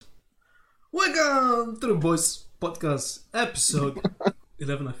Welcome to the Boys Podcast, episode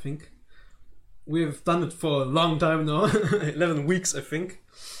 11, I think. We've done it for a long time now, 11 weeks, I think.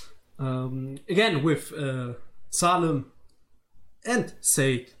 Again with Salem and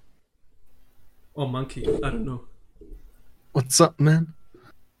Said. Or Monkey, I don't know. What's up, man?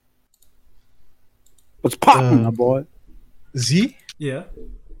 What's poppin', my boy? Z? Yeah.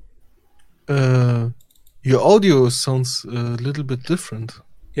 Your audio sounds a little bit different.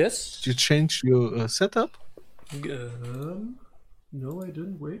 Yes? Did you change your setup? No, I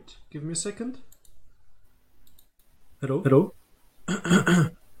didn't. Wait, give me a second. Hello?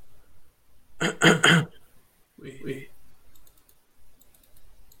 Wait.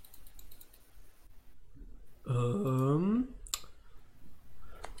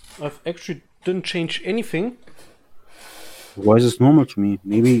 I've actually didn't change anything. Why is this normal to me?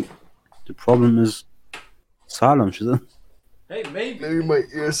 Maybe the problem is Salem, shouldn't it? Hey, maybe. Maybe my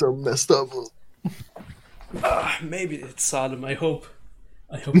ears are messed up. Maybe it's Salem, I hope.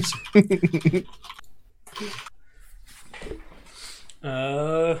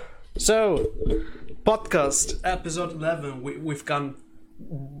 So. So, podcast episode 11. We've gone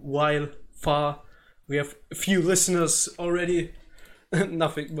far. We have a few listeners already.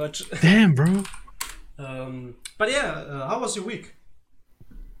 Nothing much. Damn, bro. But yeah, how was your week?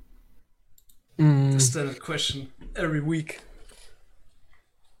 The standard question every week.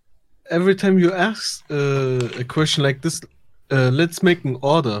 Every time you ask a question like this, let's make an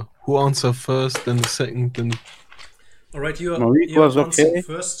order. Who answer first, then the second, then... Alright, My week was okay.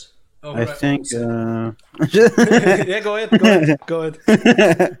 First. Oh, I right. think. Yeah, go ahead.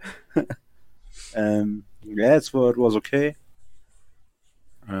 Yeah, it was okay.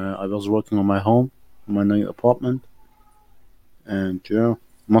 I was working on my new apartment, and yeah,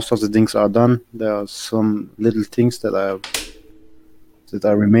 most of the things are done. There are some little things that are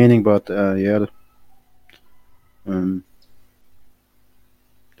remaining, but yeah,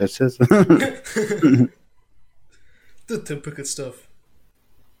 that's it. The typical stuff.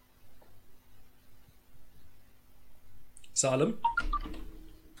 Salem?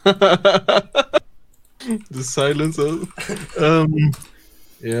 The silence.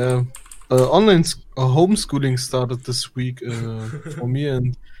 Yeah. Homeschooling started this week for me,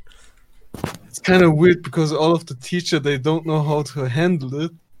 and it's kind of weird because all of the teachers, they don't know how to handle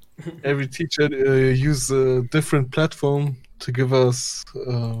it. Every teacher use a different platform to give us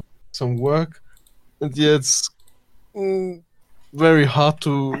some work, and yeah, it's very hard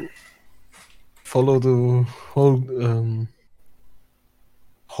to follow the whole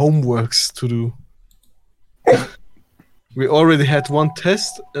homeworks to do. We already had one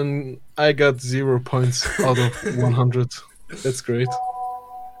test, and I got 0 points out of 100. That's great.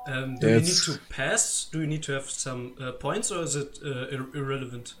 Do you need to pass? Do you need to have some points, or is it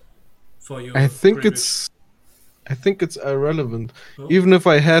irrelevant for your? I think it's irrelevant. Oh. Even if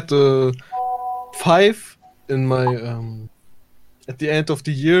I had 5 in my at the end of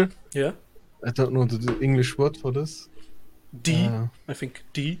the year. Yeah. I don't know the English word for this. D. I think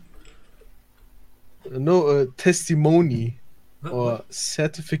D. No, testimony or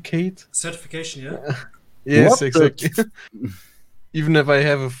certificate. Certification, yeah. Yes, What exactly. Even if I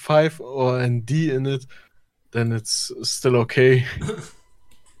have a 5 or a D in it, then it's still okay.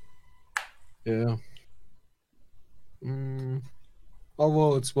 Yeah.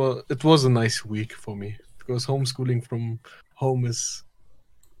 Although it was a nice week for me because homeschooling from home is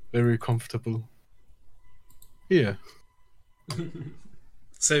very comfortable. Yeah.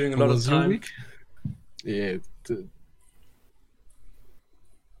 Saving a How lot of was your time. week? Yeah.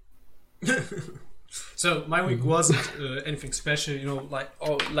 So my week wasn't anything special, like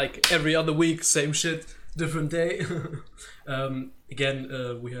every other week, same shit, different day. Again,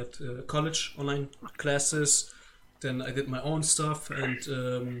 we had college online classes. Then I did my own stuff,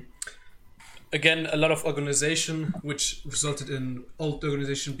 and again, a lot of organization, which resulted in old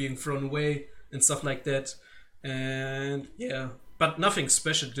organization being thrown away and stuff like that. And yeah, but nothing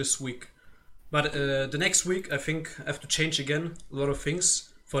special this week. But the next week, I think I have to change again a lot of things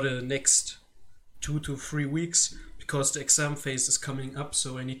for the next 2 to 3 weeks because the exam phase is coming up,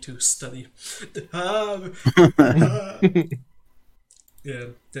 so I need to study.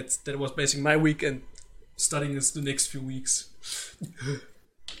 Yeah, that was basically my week, and studying is the next few weeks.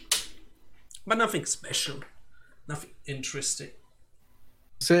 But nothing special, nothing interesting.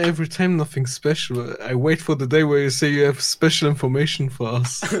 Say every time nothing special. I wait for the day where you say you have special information for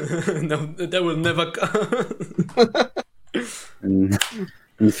us. No, that will never come. And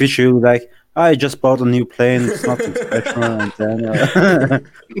in the future, you'll be like, I just bought a new plane. It's nothing special. And then,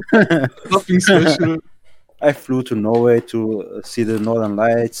 Nothing special. I flew to Norway to see the Northern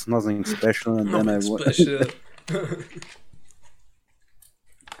Lights. Nothing special, and then Nothing special.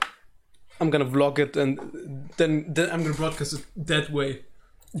 I'm gonna vlog it and then I'm gonna broadcast it that way.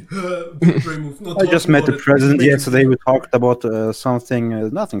 Brain move, not I just talking met the about it, president making yesterday. video. We talked about something,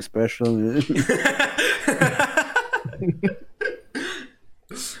 nothing special.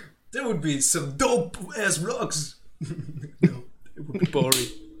 There would be some dope ass vlogs. No, it would be boring.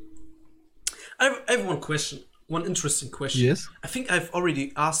 I have one question, one interesting question. Yes. I think I've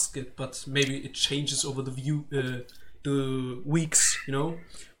already asked it, but maybe it changes over the weeks. You know,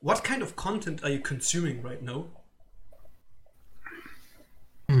 what kind of content are you consuming right now?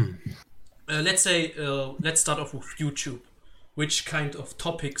 Let's say, let's start off with YouTube. Which kind of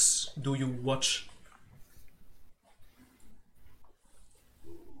topics do you watch?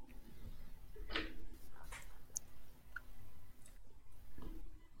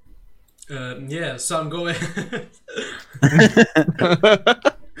 Yeah, Sam, go ahead.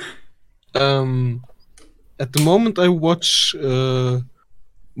 At the moment, I watch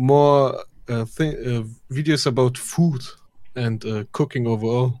more videos about food and cooking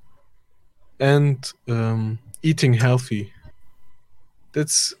overall, and eating healthy.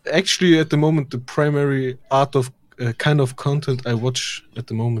 That's actually at the moment the primary art of kind of content I watch at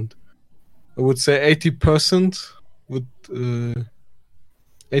the moment. I would say 80% would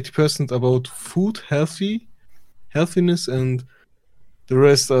 80% about food, healthiness, and the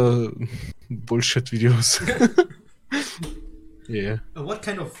rest are bullshit videos. Yeah. What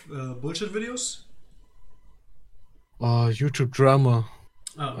kind of bullshit videos? YouTube drama,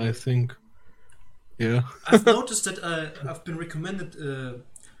 Oh. I think. Yeah. I've noticed that I've been recommended,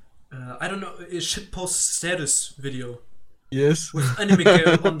 I don't know, a shitpost status video Yes. with anime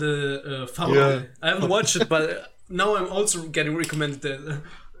girl on the thumbnail. Yeah. I haven't watched it, but now I'm also getting recommended that.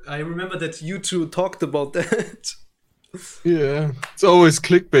 I remember that you two talked about that. Yeah. It's always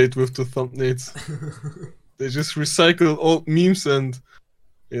clickbait with the thumbnails. They just recycle old memes and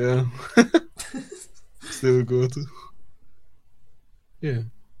yeah. Still good. Yeah.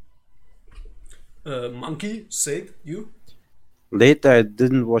 Monkey, say you? Lately, I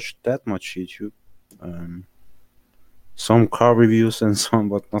didn't watch that much YouTube. Some car reviews and some,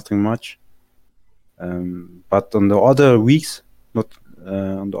 but nothing much. But on the other weeks,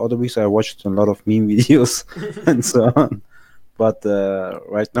 I watched a lot of meme videos and so on. But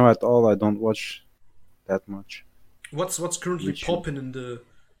right now, at all, I don't watch that much. What's currently YouTube. popping in the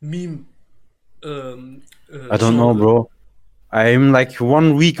meme? I don't know, bro. I'm like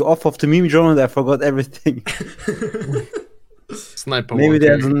 1 week off of the meme genre and I forgot everything. Sniper. Maybe Walker.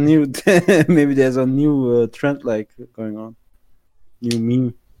 there's a new, maybe there's a new trend like going on, new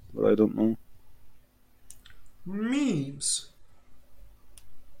meme, but I don't know. Memes.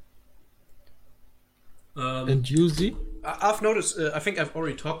 And Yuzi? I've noticed. I think I've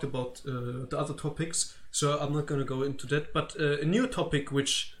already talked about the other topics, so I'm not gonna go into that. But a new topic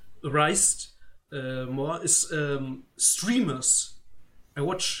which rised more is streamers. I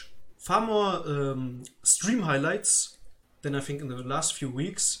watch far more stream highlights than I think in the last few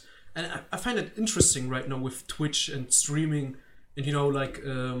weeks, and I find it interesting right now with Twitch and streaming. And you know, like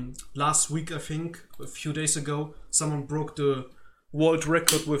last week, I think a few days ago, someone broke the world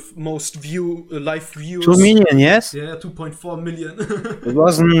record with most live views. 2 million, yes. Yeah, 2.4 million. It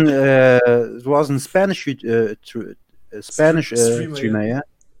wasn't Spanish, Spanish Streamer, streamer, yeah.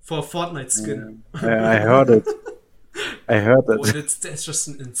 For a Fortnite skin. I heard it. I heard Oh, it. and that's just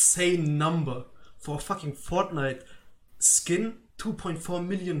an insane number for a fucking Fortnite skin. 2.4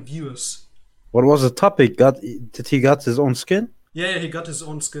 million viewers. What was the topic? Did he got his own skin? Yeah, he got his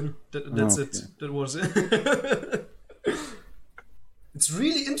own skin. That's okay. it. That was it. It's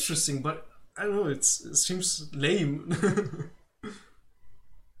really interesting, but I don't know. It seems lame.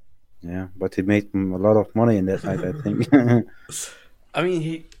 Yeah, but he made a lot of money in that night, I think. I mean,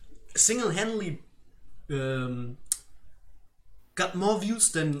 he single-handedly got more views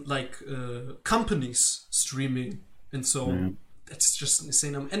than like companies streaming and so on. Yeah. That's just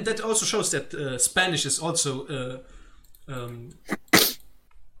insane. And that also shows that Spanish is also a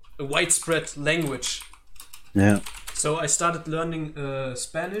widespread language. Yeah. So I started learning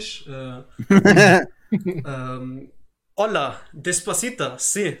Spanish. Hola, despacito,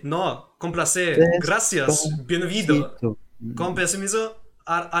 sí, no, complacer, gracias, bienvenido, con permiso,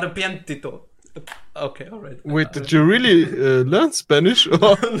 arrepientito. Okay, all right. Wait, did you really learn Spanish? Or?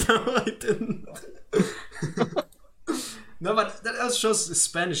 No, I didn't. No, but that also shows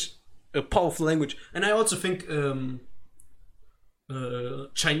Spanish a powerful language, and I also think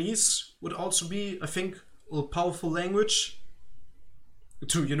Chinese would also be, I think, a powerful language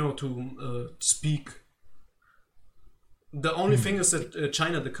to speak The only thing is that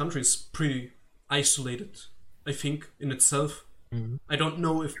China, the country, is pretty isolated, I think, in itself. I don't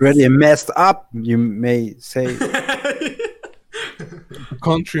know if... Really messed up, you may say. The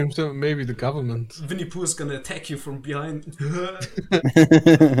country himself, maybe the government. Winnie Pooh is gonna attack you from behind.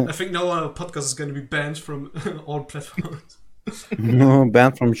 I think now our podcast is gonna be banned from all platforms. No,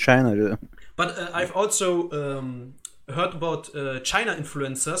 banned from China. But I've also heard about China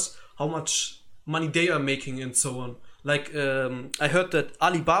influencers, how much money they are making and so on. Like, I heard that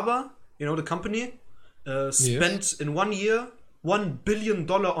Alibaba, you know, the company, spent in 1 year $1 billion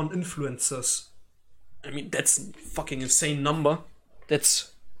on influencers. I mean, that's a fucking insane number.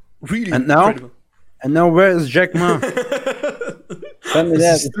 That's really incredible. And now where is Jack Ma? Tell me Is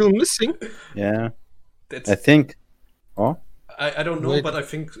that. he still missing? Yeah, That's, I think. Oh? I don't know, Wait. but I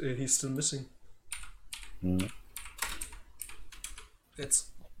think he's still missing. Mm.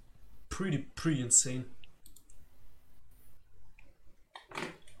 That's pretty insane.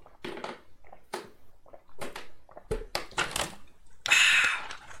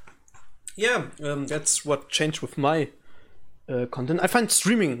 Yeah, that's what changed with my content. I find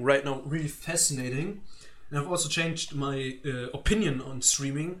streaming right now really fascinating, and I've also changed my opinion on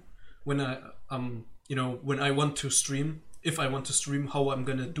streaming when when I want to stream, if I want to stream, how I'm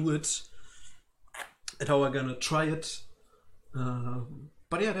gonna do it, and how I'm gonna try it.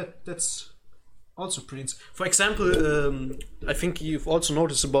 But yeah, that's also pretty. For example, I think you've also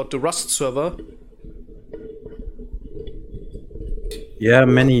noticed about the Rust server. Yeah,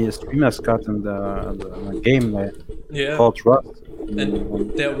 many streamers got in the game Yeah. called Rust.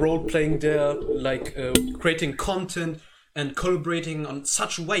 And they're role playing there, like creating content and collaborating on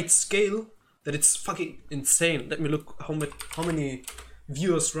such a wide scale that it's fucking insane. Let me look how many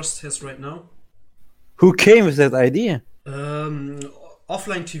viewers Rust has right now. Who came with that idea?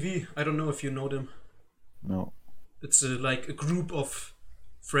 Offline TV. I don't know if you know them. No. It's like a group of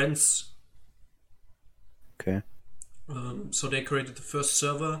friends. Okay. So they created the first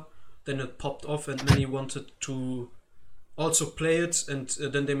server, then it popped off, and many wanted to also play it, and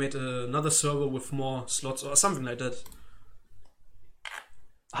then they made another server with more slots or something like that.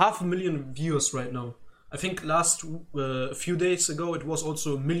 500,000 viewers right now. I think a few days ago it was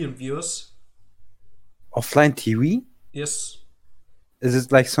also 1 million viewers. Offline TV? Yes. Is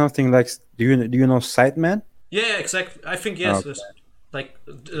it like something like? Do you know Sideman? Yeah, exactly. I think yes. Okay. Yes. Like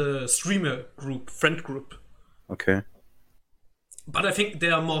streamer group, friend group. Okay. But I think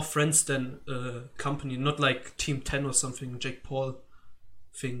they are more friends than company, not like Team 10 or something, Jake Paul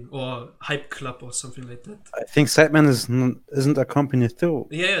thing, or Hype Club or something like that. I think Sideman isn't a company too.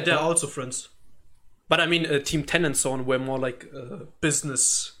 Yeah, they're also friends. But I mean, Team 10 and so on were more like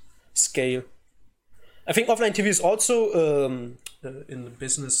business scale. I think offline TV is also in the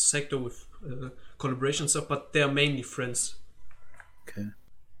business sector with collaboration stuff, but they are mainly friends. Okay.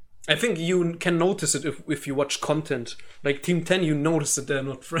 I think you can notice it if you watch content. Like Team 10, you notice that they're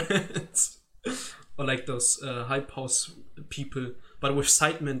not friends. Or like those Hype House people. But with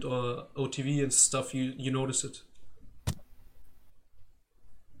Sidemen or OTV and stuff, you notice it.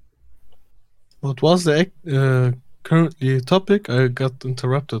 What was the currently topic? I got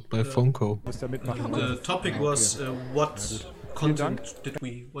interrupted by a phone call. The topic was what content did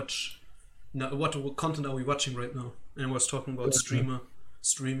we watch? No, what content are we watching right now? And I was talking about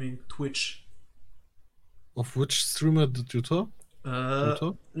streaming, Twitch. Of which streamer did you talk?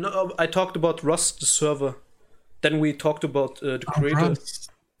 No, I talked about Rust, the server. Then we talked about the creator,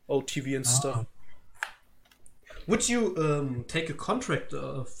 OTV and stuff. Would you take a contract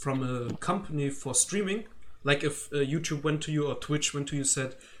from a company for streaming? Like if YouTube went to you or Twitch went to you,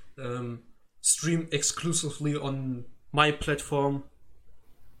 said stream exclusively on my platform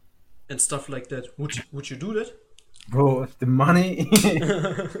and stuff like that. Would you do that? Bro, if the money.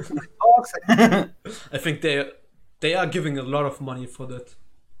 I think they are giving a lot of money for that.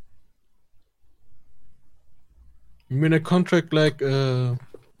 You mean a contract like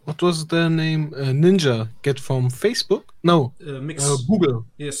what was their name? Ninja get from Facebook? No, Google.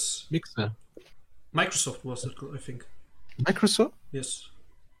 Yes. Mixer. Microsoft was it, I think. Microsoft? Yes.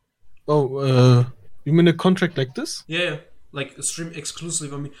 Oh, you mean a contract like this? Yeah, like a stream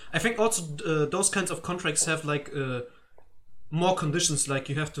exclusively on me. I think also those kinds of contracts have like more conditions, like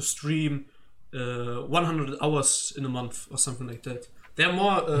you have to stream 100 hours in a month or something like that. There are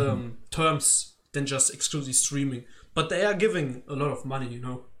more terms than just exclusively streaming, but they are giving a lot of money, you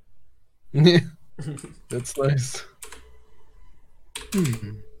know. Yeah, that's nice.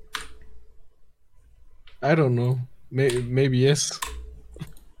 I don't know. Maybe yes.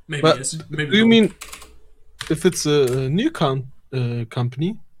 Maybe But yes. Maybe do you no. mean if it's a new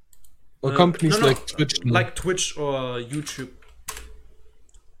company, Or companies no, like Twitch? No? like Twitch or YouTube.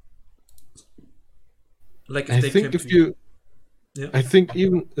 Like if I they think came if to you. you, Yeah. I think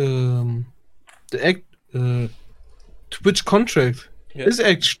even the Twitch contract Yeah. is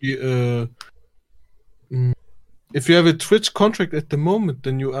actually if you have a Twitch contract at the moment,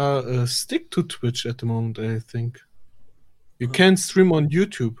 then you are stick to Twitch at the moment. I think you can stream on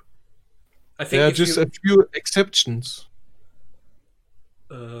YouTube. I think There are if just you, a few exceptions.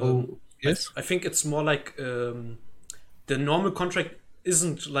 um, Yes. I think it's more like the normal contract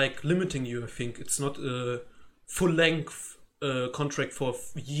isn't like limiting you. I think it's not a full length contract for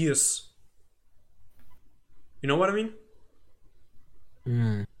years. You know what I mean?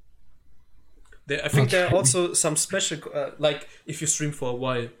 I think Not there are really. also some special, like if you stream for a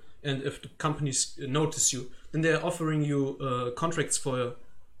while and if the companies notice you, then they're offering you contracts for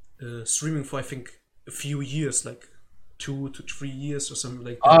streaming for I think a few years, like 2 to 3 years or something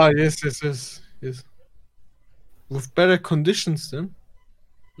like that. Yes. With better conditions then.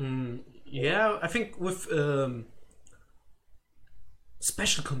 Yeah, I think with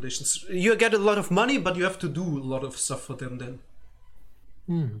special conditions, you get a lot of money, but you have to do a lot of stuff for them. Then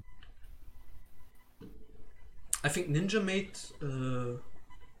I think Ninja made.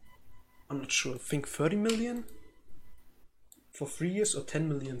 I'm not sure. I think 30 million for 3 years or 10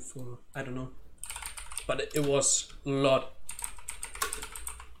 million for I don't know, but it was a lot.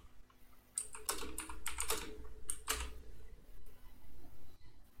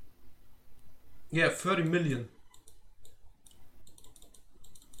 Yeah, 30 million.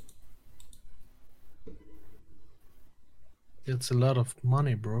 It's a lot of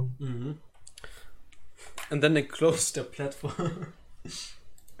money, bro. And then they closed their platform.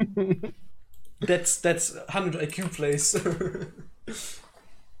 that's 100 IQ plays.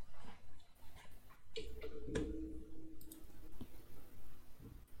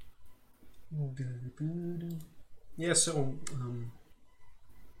 Yeah, so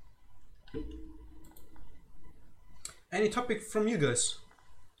any topic from you guys?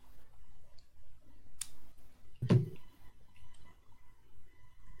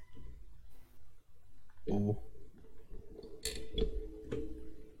 Oh.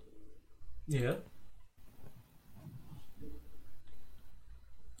 Yeah.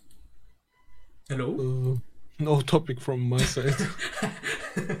 Hello? No topic from my side.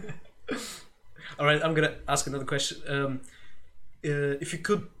 All right, I'm gonna ask another question. If you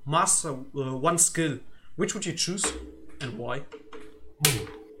could master one skill, which would you choose and why?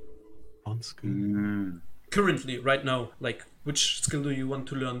 On skill. Currently, right now, like which skill do you want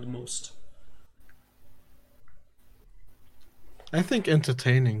to learn the most? I think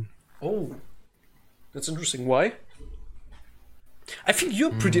entertaining. Oh, that's interesting. Why? I think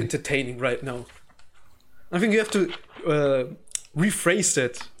you're pretty entertaining right now. I think you have to rephrase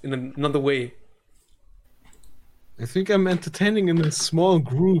that in another way. I think I'm entertaining in a small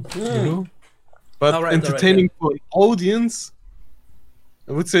group, you know? But All right, entertaining for an audience,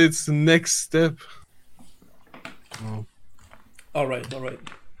 I would say it's the next step. Oh. All right.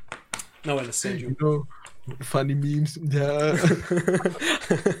 Now I understand you. You know, funny memes. Yeah.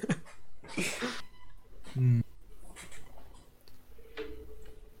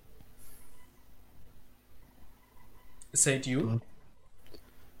 Say it you.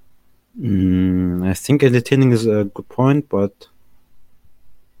 I think entertaining is a good point, but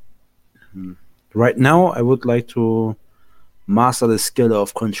right now I would like to master the skill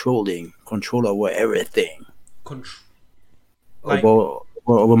of control over everything, Like,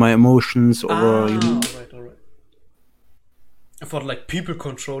 over my emotions, over all right. I thought like people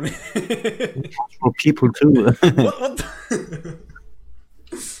controlling. for people too. What?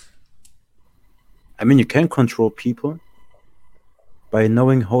 I mean, you can control people by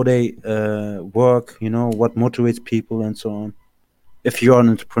knowing how they work, you know, what motivates people and so on. If you're an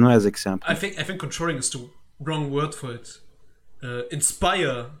entrepreneur, as example. I think controlling is the wrong word for it.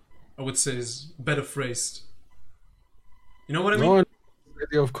 Inspire, I would say, is better phrased. You know what I mean? No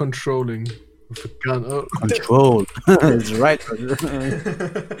idea of controlling with a gun. Oh. Control. It's right.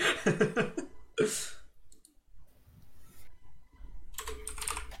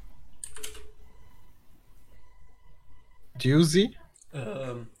 Do you see?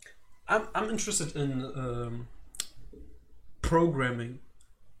 I'm interested in programming,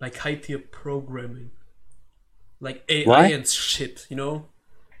 like high tier programming, like AI Why? and shit, you know,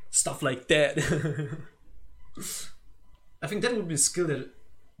 stuff like that. I think that would be a skill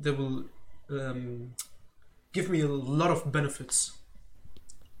that will give me a lot of benefits,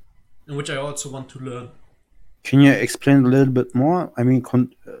 and which I also want to learn. Can you explain a little bit more? I mean,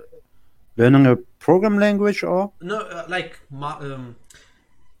 learning a program language or? No,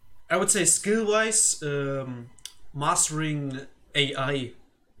 I would say skill-wise, mastering AI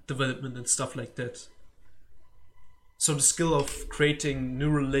development and stuff like that. So the skill of creating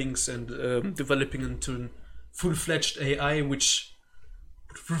neural links and developing into a full-fledged AI, which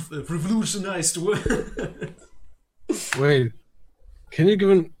revolutionized the world. Wait, can you give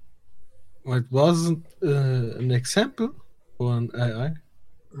an example for an AI?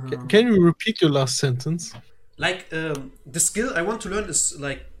 Can you repeat your last sentence? Like the skill I want to learn is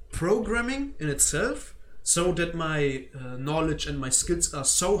like programming in itself, so that my knowledge and my skills are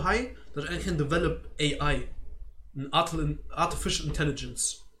so high that I can develop AI, an artificial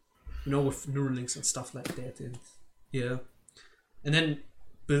intelligence, with neural links and stuff like that, and and then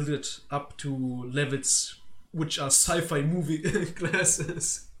build it up to levels which are sci-fi movie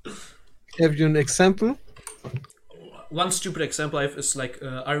classes. Have you an example? One stupid example I have is like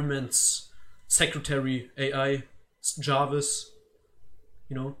Iron Man's secretary AI, Jarvis,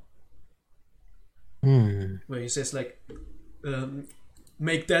 where he says like,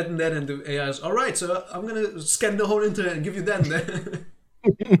 make that and that, and the AI is, all right, so I'm gonna scan the whole internet and give you that and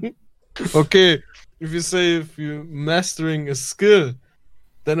that. Okay, if you're mastering a skill,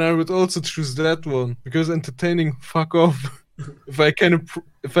 then I would also choose that one, because entertaining, fuck off. If I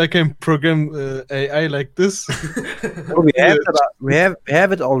can program AI like this. Oh, we have that, we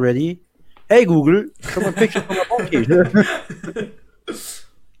have it already. Hey Google, show me pictures from a monkey.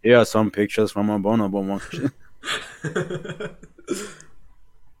 Here are some pictures from a bonobo monkey.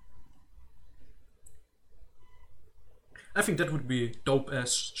 I think that would be dope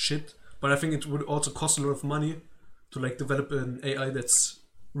as shit, but I think it would also cost a lot of money to like develop an AI that's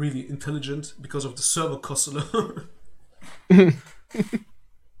really intelligent, because of the server costs a lot.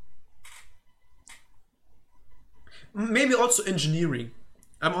 Maybe also engineering.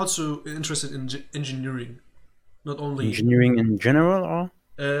 I'm also interested in engineering, not only Engineering in general, or?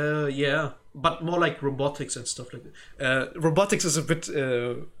 yeah, but more like robotics and stuff like that. Robotics is a bit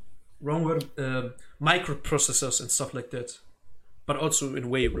wrong word. Microprocessors and stuff like that, but also in a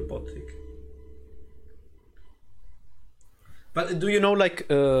way robotic. But do you know like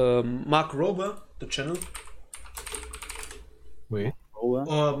Mark Rober, the channel? Wait.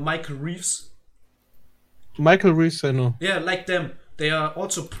 Or Michael Reeves? Michael Reeves, I know. Yeah, like them. They are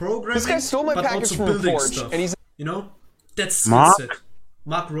also programming, This guy stole my but package also from building Forge, stuff. and he's That's Mark? it.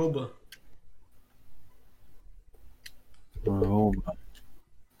 Mark Rober. Oh.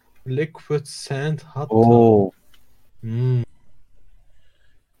 Liquid sand hot tub. Oh.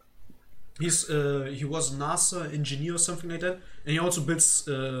 He was a NASA engineer or something like that, and he also builds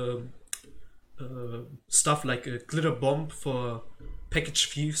stuff like a glitter bomb for package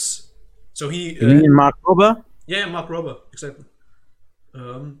thieves. So he. You mean Mark Rober? Yeah, Mark Rober, exactly.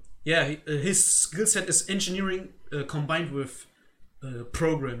 His skill set is engineering combined with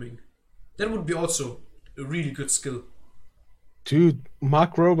programming. That would be also a really good skill. Dude,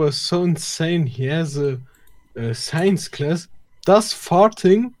 Mark Rober is so insane. He has a science class. Does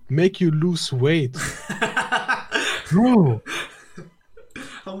farting make you lose weight? Bro,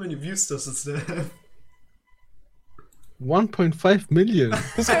 How many views does it have? 1.5 million.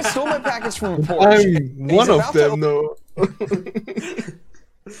 this guy stole my package from Forge. I'm and one he's of about them, to no.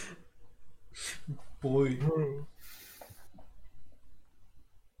 Boy.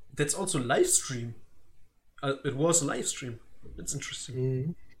 That's also live stream. It was a live stream. That's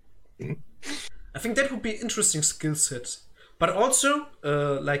interesting. I think that would be interesting skill set. But also,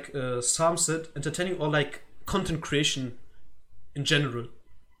 like Sam said, entertaining or like content creation in general.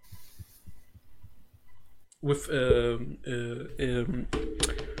 With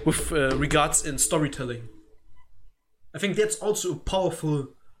regards in storytelling. I think that's also a powerful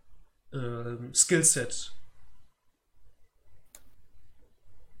skill set.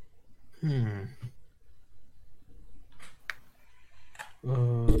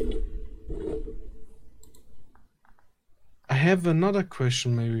 I have another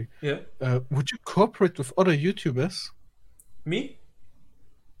question, maybe. Yeah. Would you cooperate with other YouTubers? Me?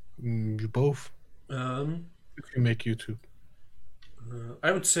 You both. If you make YouTube.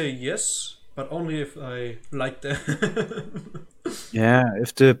 I would say yes, but only if I like them. Yeah,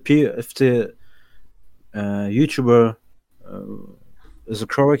 if the YouTuber is a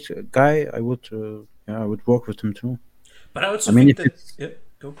correct guy, I would work with him too. But I also I mean, think if that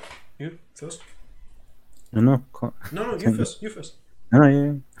go you first. No, No, you first. You first. no,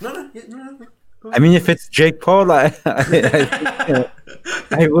 yeah. No. Go I mean, if it's Jake Paul, I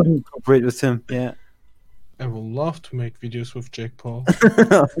wouldn't cooperate with him. Yeah. I would love to make videos with Jake Paul.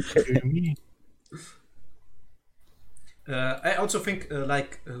 What do you mean? I also think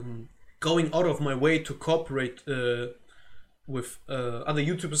going out of my way to cooperate with other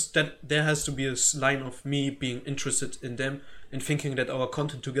YouTubers, that there has to be a line of me being interested in them and thinking that our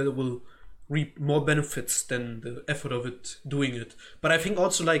content together will reap more benefits than the effort of it doing it. But I think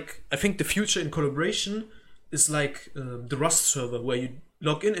also like I think the future in collaboration is like the Rust server where you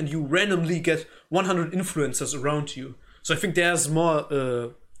log in and you randomly get 100 influencers around you. So I think there's more,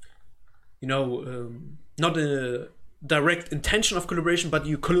 not a direct intention of collaboration, but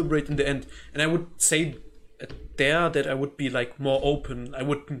you collaborate in the end. And I would say there that I would be like more open. I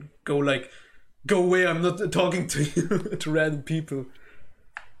wouldn't go like, go away, I'm not talking to you, to random people.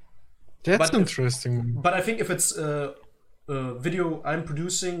 That's interesting. But I think if it's a video I'm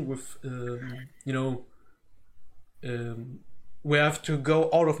producing with, where I have to go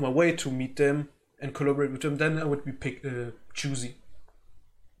out of my way to meet them and collaborate with them, then I would be choosy.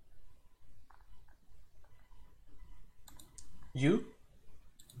 You?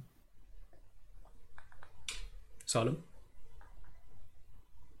 Salem?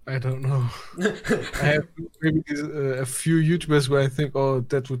 I don't know. I have maybe a few YouTubers where I think, oh,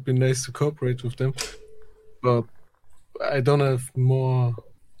 that would be nice to cooperate with them, but I don't have more.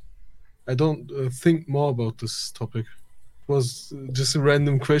 I don't think more about this topic. It was just a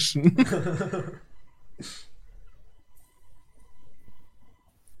random question.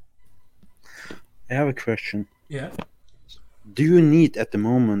 I have a question. Yeah. Do you need at the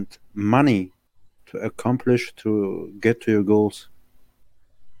moment money to get to your goals?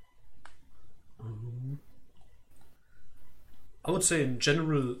 I would say in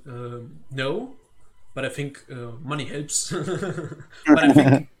general, no, but I think money helps. But I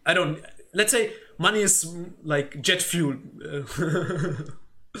think I don't. Let's say money is like jet fuel,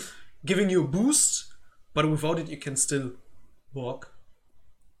 giving you a boost, but without it you can still walk.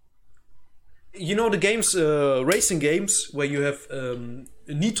 You know the games, racing games, where you have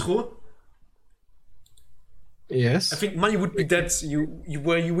nitro. Yes. I think money would be that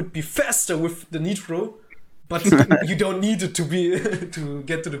where you would be faster with the nitro, but you don't need it to be to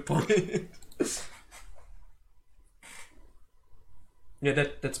get to the point. Yeah,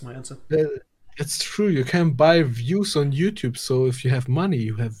 that's my answer. It's true. You can buy views on YouTube, so if you have money,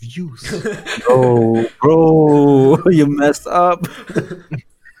 you have views. Oh, bro, you messed up.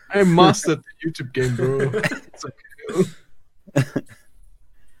 I mastered the YouTube game, bro. It's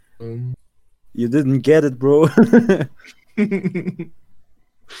okay. You didn't get it, bro.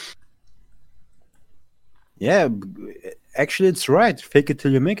 Yeah, actually, it's right. Fake it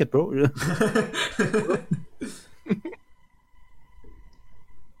till you make it, bro.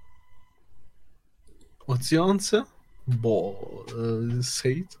 What's the answer?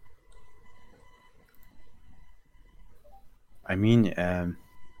 Say it. I mean,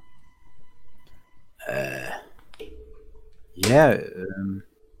 yeah,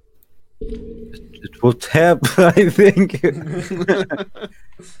 it would help, I think.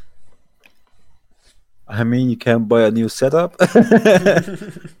 I mean, you can buy a new setup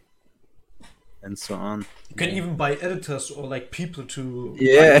and so on. You can even buy editors or like people to.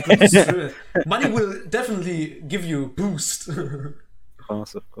 Yeah. Money will definitely give you a boost. Of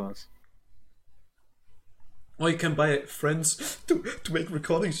course. Or you can buy friends to make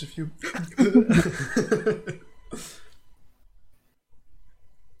recordings with you.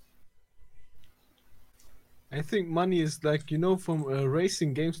 I think money is like, from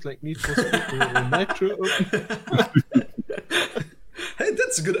racing games like Need for Speed or Nitro. Hey,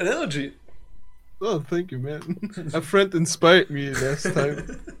 that's a good analogy. Oh, thank you, man. A friend inspired me last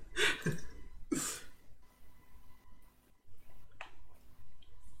time.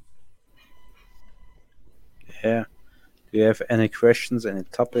 Yeah. Do you have any questions, any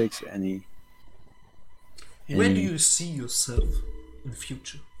topics, any... Where do you see yourself in the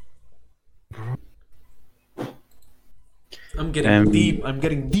future? I'm getting deep. I'm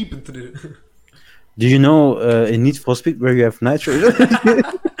getting deep into the... Do you know in Need for Speed where you have nitro?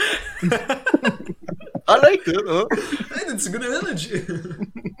 I like that, huh? Hey, that's a good analogy.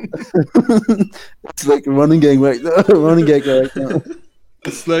 It's like a running gag right now.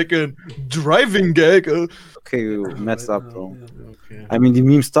 It's like a driving gag. Okay, you messed up, bro. Yeah. Okay. I mean, the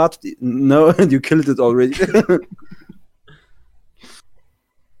meme started. No, and you killed it already.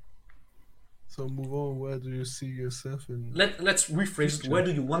 So move on. Where do you see yourself in? Let's rephrase it. Where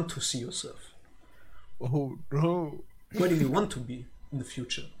do you want to see yourself? Oh no. Where do you want to be in the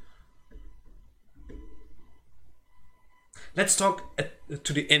future? Let's talk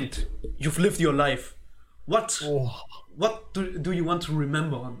to the end. You've lived your life. What do you want to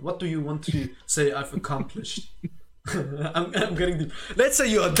remember on? What do you want to say I've accomplished? I'm getting deep. Let's say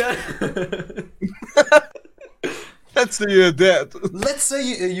you are dead. Let's say you're dead. Let's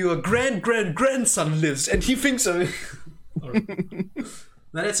say your grandson lives and he thinks of it. Alright.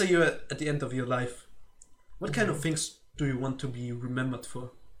 Now let's say you're at the end of your life. What kind of things do you want to be remembered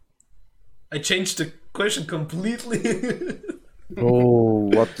for? I changed the question completely. Bro,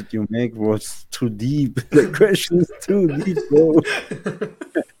 what did you make was too deep. The question is too deep, bro.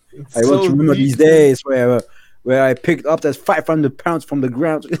 It's I want so to remember deep, these days where I picked up that 500 pounds from the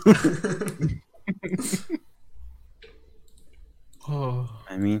ground. Oh,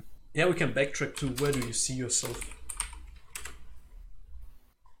 I mean, Yeah, we can backtrack to where do you see yourself?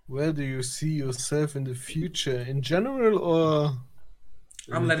 where do you see yourself in the future, in general, or?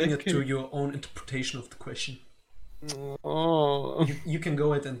 I'm in letting it to decade? your own interpretation of the question. Oh, You can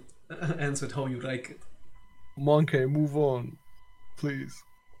go ahead and answer it how you like it. monkey, move on, please.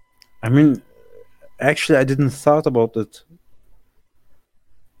 I mean, actually, I didn't thought about it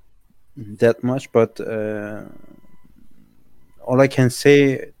that much, but all I can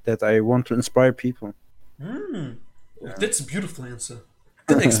say that I want to inspire people. That's a beautiful answer.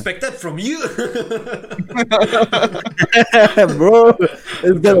 Didn't expect that from you. Bro,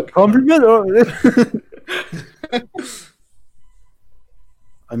 is that a compliment or?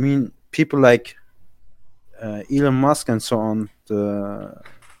 I mean, people like Elon Musk and so on, the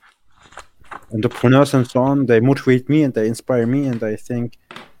entrepreneurs and so on, they motivate me and they inspire me, and I think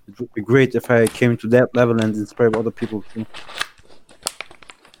it would be great if I came to that level and inspire other people too.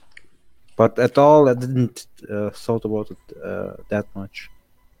 But at all, I didn't thought about it that much.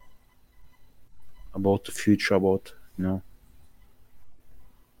 About the future, about about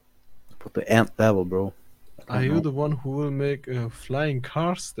the ant level, bro. Are you the one who will make flying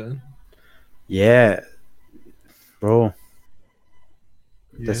cars then? Yeah, bro.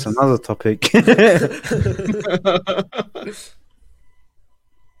 That's Yes. another topic.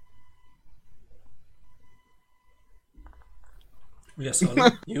 Yes,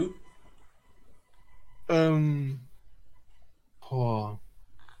 Ollie, you? Oh.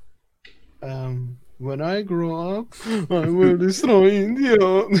 When I grow up, I will destroy India.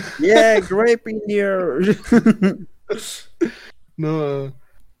 Yeah, grape in here. No,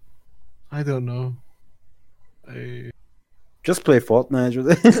 I don't know. I Just play Fortnite.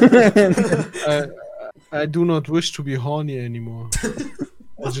 I do not wish to be horny anymore.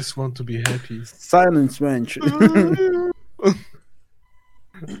 I just want to be happy. Silence Ranch. I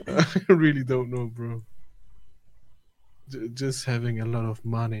really don't know, bro. Just having a lot of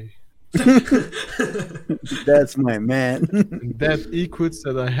money. That's my man. And that equals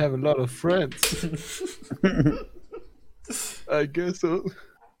that I have a lot of friends. I guess so.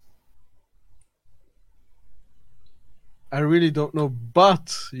 I really don't know,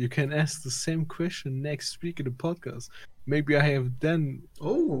 but you can ask the same question next week in the podcast. Maybe I have then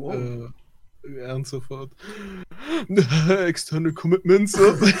answer for it. External commitments.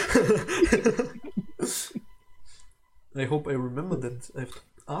 I hope I remember that I've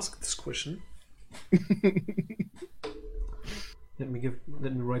asked this question. Let me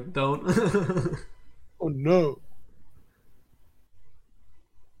write it down. Oh no.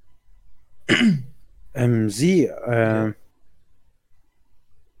 Z.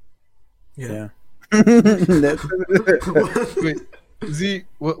 Yeah. That's Wait, Z,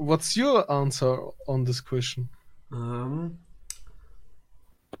 what's your answer on this question?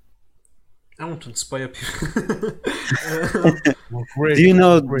 I want to inspire people. Well, great. Do you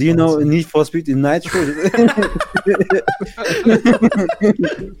know answer. Need for Speed in Nitro? The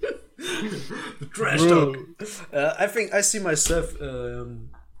trash Bro. talk. I think I see myself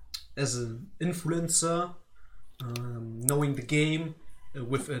as an influencer, knowing the game,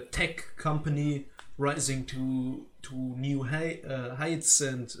 with a tech company rising to new heights,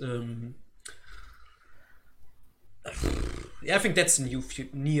 and I think that's a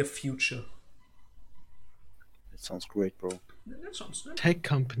near future. That sounds great, bro. That sounds nice. Tech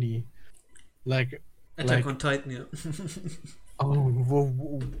company, like Attack on Titan, yeah.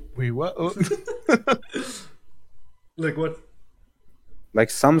 Wait, what? Oh. Like what? Like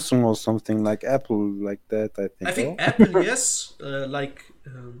Samsung or something, like Apple, like that. I think oh? Apple, yes, like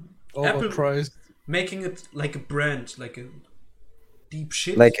Apple Overpriced. making it like a brand, like a deep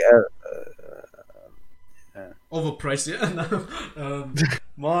shit. Like Overpriced, yeah.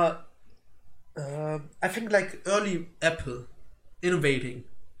 More, I think like early Apple, innovating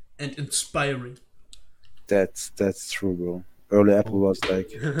and inspiring. that's true, bro. Early Apple was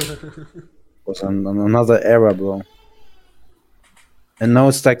on another era, bro. And now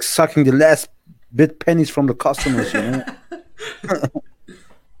it's like sucking the last bit pennies from the customers, you know.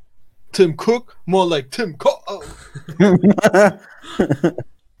 Tim Cook, more like Tim Cook. Oh.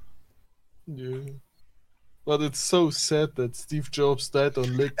 Yeah. But it's so sad that Steve Jobs died on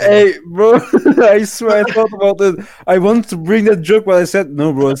LinkedIn. Hey, bro, I swear I thought about it. I wanted to bring that joke, but I said,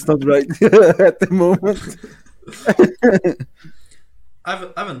 no, bro, it's not right at the moment. I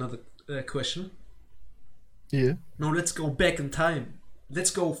have another question. Yeah. Now let's go back in time.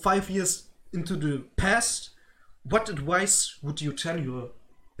 Let's go 5 years into the past. What advice would you tell your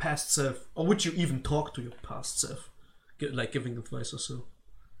past self, or would you even talk to your past self, like giving advice or so?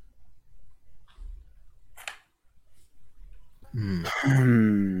 To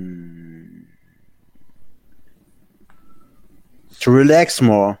relax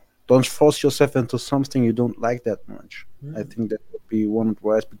more. Don't force yourself into something you don't like that much. I think that would be one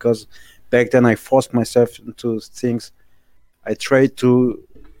advice, because back then I forced myself into things. I tried to,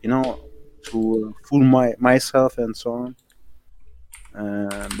 to fool myself and so on.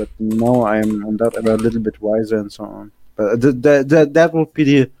 But now I'm on that a little bit wiser and so on. But that would be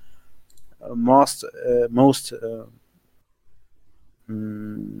the most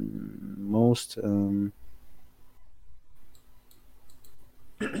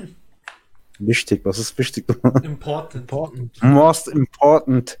wichtig. Was ist wichtig? Important. Most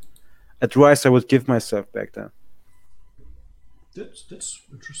important advice I would give myself back then. That's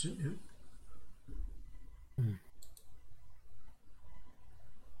interesting. Yeah.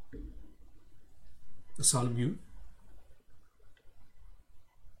 Salim, you?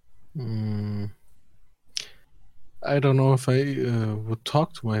 I don't know if I would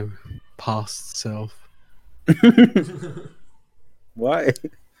talk to my past self. Why?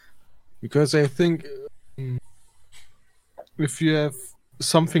 Because I think if you have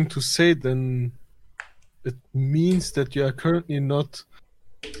something to say, then it means that you are currently not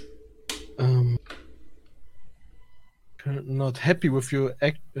happy with your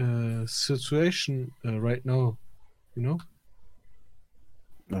situation right now. You know?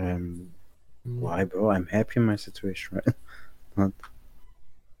 Why, bro? I'm happy in my situation, right?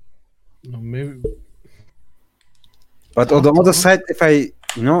 No, maybe. But on the other side, if I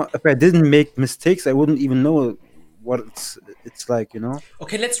didn't make mistakes, I wouldn't even know what it's like,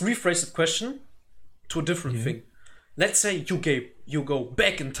 Okay, let's rephrase the question to a different thing. Let's say you go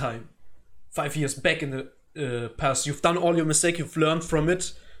back in time, 5 years back in the past. You've done all your mistakes. You've learned from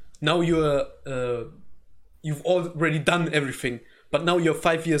it. Now you've already done everything. But now you're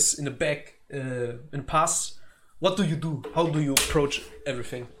 5 years in the back in past. What do you do? How do you approach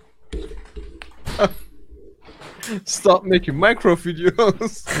everything? Stop making micro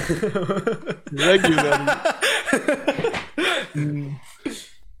videos regularly.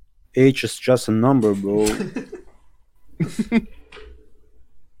 Age is just a number, bro.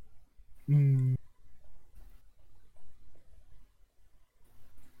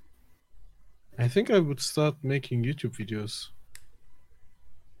 I think I would start making YouTube videos.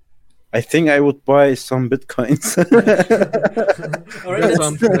 I think I would buy some bitcoins. All right,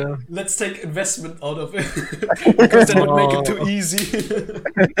 let's take investment out of it because that would make it too easy.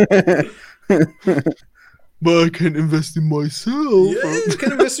 But I can invest in myself. Yeah, you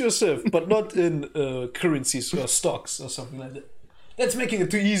can invest yourself, but not in currencies or stocks or something like that. That's making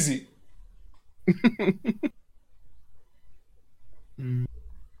it too easy.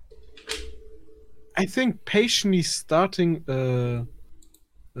 I think patiently starting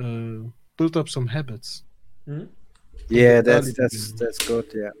build up some habits. Yeah, that's good.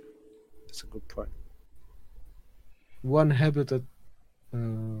 Yeah, that's a good point. One habit at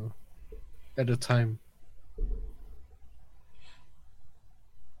a time.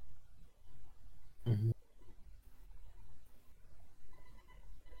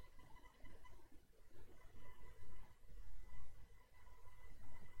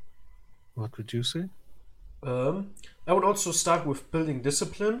 What would you say? I would also start with building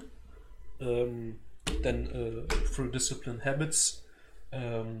discipline, then through discipline habits,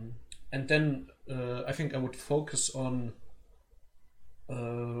 and then I think I would focus on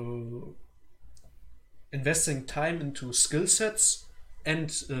investing time into skill sets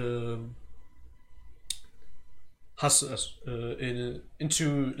and hustles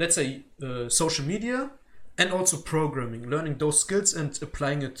into, let's say, social media and also programming, learning those skills and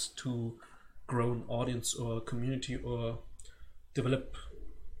applying it to grow an audience or community or develop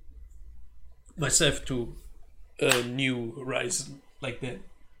myself to a new horizon like that.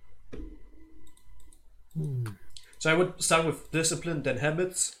 So I would start with discipline, then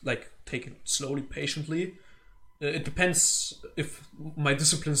habits, like take it slowly, patiently. It depends if my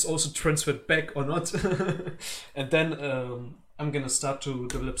discipline is also transferred back or not. And then I'm gonna start to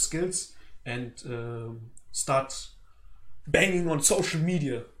develop skills and start banging on social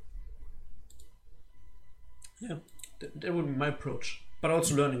media. Yeah, that would be my approach. But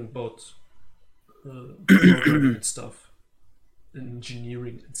also learning about programming and stuff,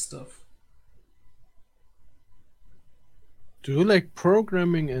 engineering and stuff. Do you like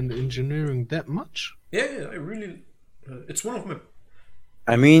programming and engineering that much? Yeah, I really. It's one of my.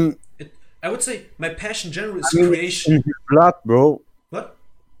 I mean, I would say my passion generally is it's in creation. your blood, bro. What?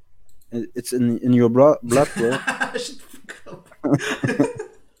 It's in your blood, bro. Shut the fuck up.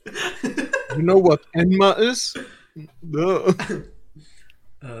 You know what Enma is? No.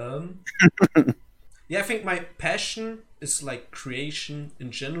 Yeah, I think my passion is like creation in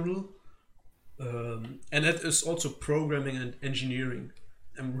general, and that is also programming and engineering.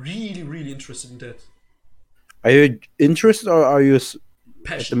 I'm really, really interested in that. Are you interested or are you at the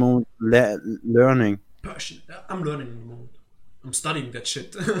Passion, moment learning? passion. I'm learning in the moment. I'm studying that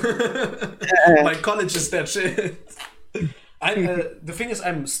shit. My college is that shit. The thing is,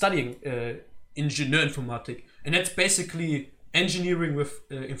 I'm studying Ingenieurinformatik, and that's basically engineering with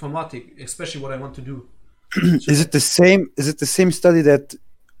informatic, especially what I want to do. Is it the same? Is it the same study that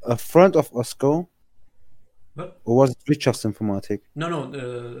a friend of us go, What? or was it Wirtschaftsinformatik? No,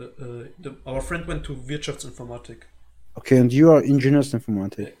 our friend went to Wirtschaftsinformatik. Okay, and you are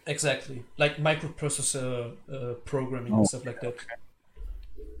Ingenieursinformatik. Exactly, like microprocessor programming and stuff like that.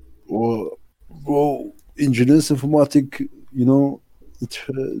 Well, bro, Ingenieursinformatik, you know, it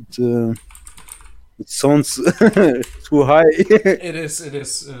sounds too high. It is.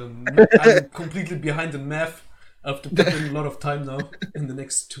 I'm completely behind in math. I have to put in a lot of time now in the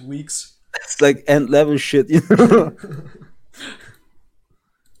next 2 weeks. It's like end level shit, you know.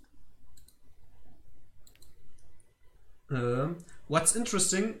 What's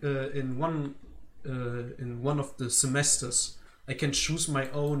interesting in one of the semesters, I can choose my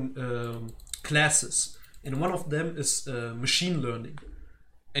own classes, and one of them is machine learning.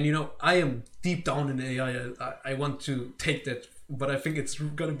 And you know, I am deep down in AI. I want to take that, but I think it's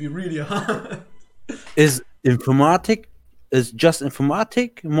gonna be really hard. Is just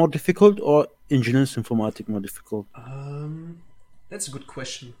informatic more difficult or Ingenieursinformatik more difficult? That's a good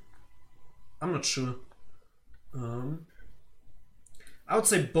question. I'm not sure. I would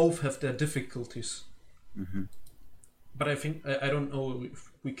say both have their difficulties. But I think I don't know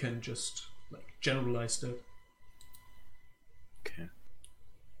if we can just like generalize that. Okay.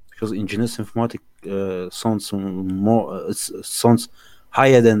 Because Ingenieursinformatik sounds more sounds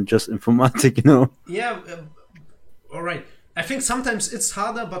higher than just informatic, you know. Yeah, all right. I think sometimes it's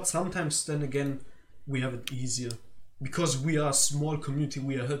harder, but sometimes then again we have it easier because we are a small community.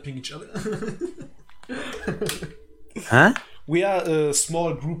 We are helping each other. Huh? We are a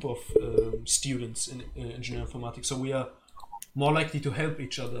small group of students in engineering informatics, so we are more likely to help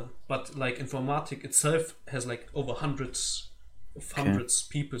each other. But like informatic itself has like over hundreds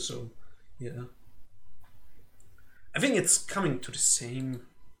people, so yeah. I think it's coming to the same.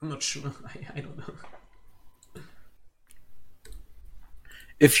 I'm not sure. I don't know.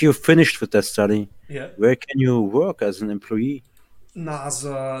 If you finished with that study, Yeah. where can you work as an employee?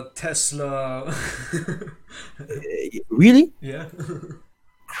 NASA, Tesla. Really? Yeah.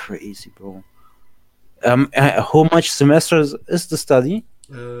 Crazy, bro. How much semesters is the study?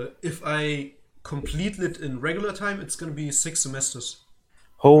 If I complete it in regular time, it's gonna be 6 semesters.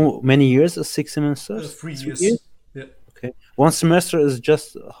 How many years is 6 semesters? 3 years. Yeah, Okay. One semester is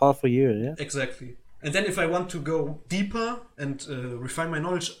just half a year, yeah? exactly. And then if I want to go deeper and refine my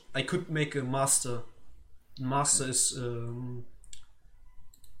knowledge, I could make a master. Master is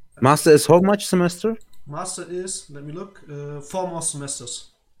Master is how much semester? let me look, 4 more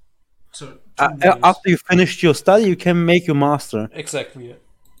semesters. So 2 more years. After you finished your study, you can make your master. Exactly, yeah.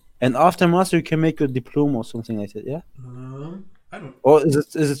 And after master, you can make your diploma or something like that, yeah? I don't. Or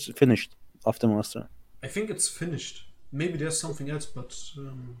is it finished after master? I think it's finished. Maybe there's something else, but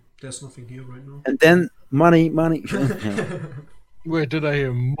there's nothing here right now. And then money. Where did I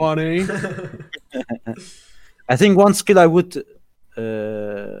hear money? I think one skill I would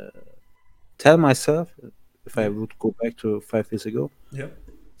tell myself if I would go back to 5 years ago, Yeah.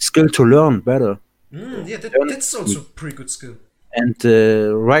 skill to learn better. Yeah, that's also a pretty good skill. And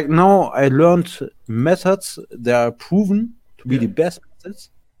right now, I learned methods that are proven to be Yeah. the best methods.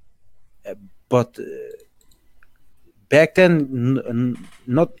 But back then,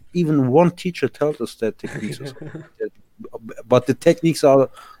 not even one teacher told us that techniques. But the techniques are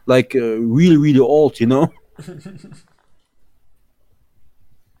like really, really old, you know.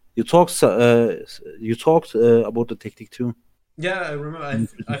 You talked about the technique too. Yeah, I remember. In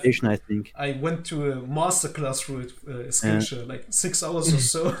the presentation, I think. I went to a master class through it, Skillshare, like 6 hours or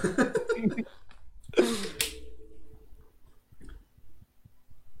so.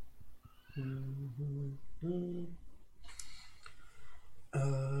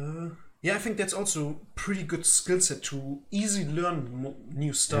 Yeah, I think that's also pretty good skill set to easily learn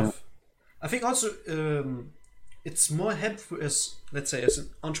new stuff. I think also it's more helpful as, let's say, as an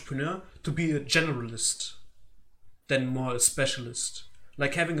entrepreneur to be a generalist than more a specialist.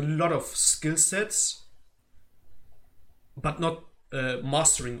 Like having a lot of skill sets, but not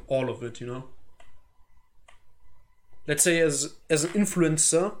mastering all of it, you know? Let's say as an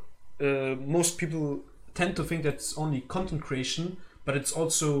influencer, most people tend to think that's only content creation, but it's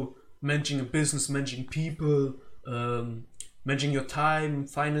also managing a business, managing people, managing your time,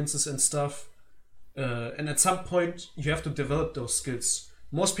 finances and stuff. And at some point, you have to develop those skills.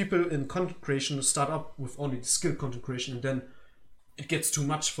 Most people in content creation start up with only the skill content creation, and then it gets too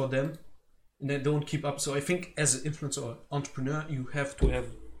much for them, and they don't keep up. So I think as an influencer or entrepreneur, you have to have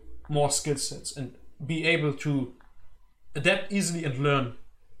more skill sets and be able to adapt easily and learn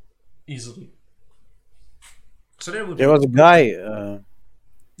easily. So There was a guy,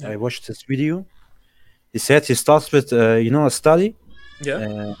 I watched this video. He said he starts with, a study.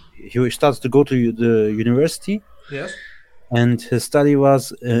 Yeah. He starts to go to the university, Yes. and his study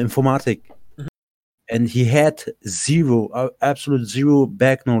was informatic. And he had absolute zero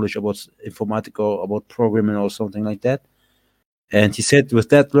back knowledge about informatic or about programming or something like that. And he said, with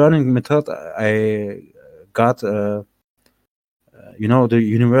that learning method, I got, the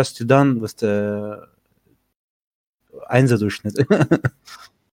university done with the Einser-Durchschnitt.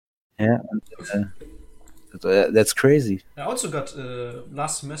 Yeah, that's crazy. I also got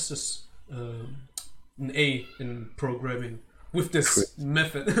last semester's an A in programming with this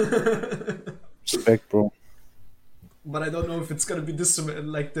method. Respect, bro. But I don't know if it's gonna be this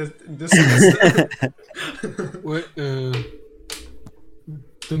like that in this semester. Wait, the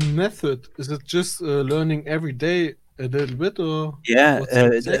method, is it just learning every day a little bit, or Yeah, what's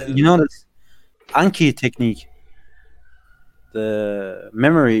it? that's Anki technique. The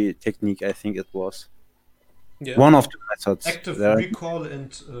memory technique, I think it was. Yeah. One of the methods. Active There- recall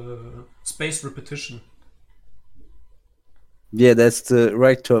and spaced repetition. Yeah, that's the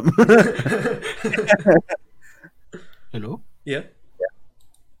right term. Hello? Yeah.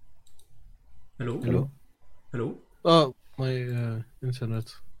 Hello. Hello? Hello. Oh, my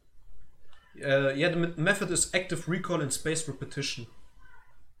internet. Yeah, the method is active recall and spaced repetition.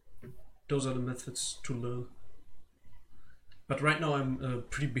 Those are the methods to learn. But right now I'm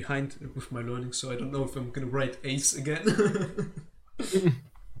pretty behind with my learning, so I don't know if I'm gonna write Ace again.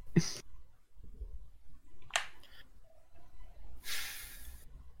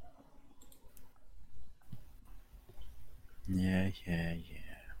 Yeah.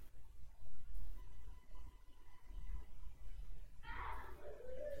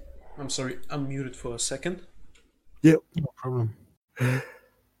 I'm sorry, I'm muted for a second. Yeah. No problem. I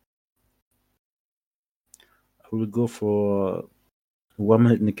will go for 1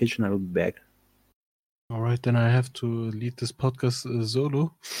 minute in the kitchen. I will be back. Alright, then I have to lead this podcast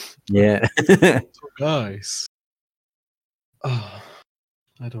solo. Yeah. So, guys. I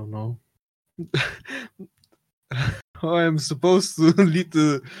don't know. How I'm supposed to lead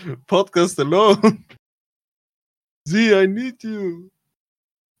the podcast alone. Z, I need you.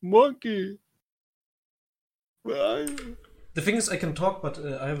 Monkey. Where are you? The thing is, I can talk, but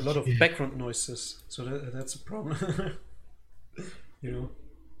I have a lot of background noises, so that's a problem. You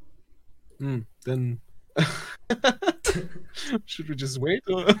know. Then should we just wait,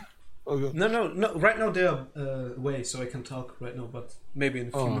 or? Oh, God. No. Right now they're away, so I can talk right now. But maybe in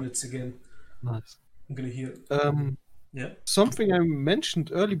a few Oh. minutes again, Nice. I'm gonna hear. Yeah. Something I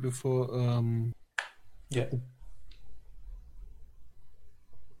mentioned early before. Yeah.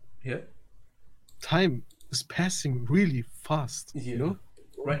 Yeah. Time is passing really fast. Yeah. You know.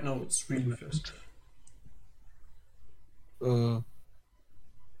 Right now it's really fast.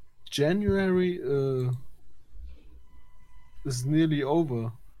 January is nearly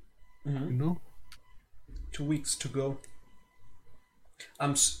over. Mhm. You know. 2 weeks to go.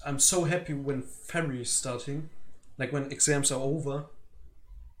 I'm so happy when February is starting, like when exams are over.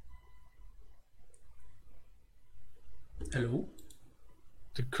 Hello.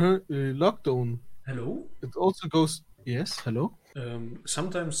 The current lockdown. Hello. It also goes. Yes. Hello.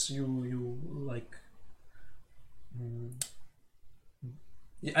 Sometimes you like.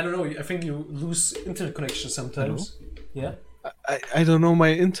 Yeah, I don't know. I think you lose internet connection sometimes. Yeah. I don't know.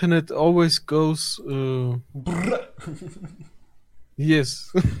 My internet always goes. Brrr.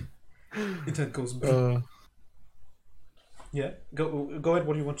 Yes. Internet goes. Brrr. Yeah. Go ahead.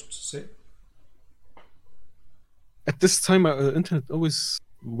 What do you want to say? At this time, my internet always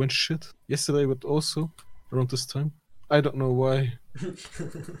went shit. Yesterday, but also around this time. I don't know why. It's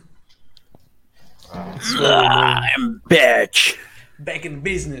very annoying. I'm back. Back in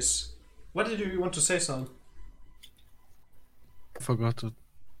business. What did you want to say, son? I forgot it.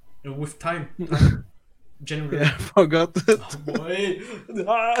 With time. Generally. Yeah, I forgot it. Oh, boy.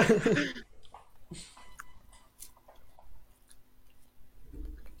 Ah.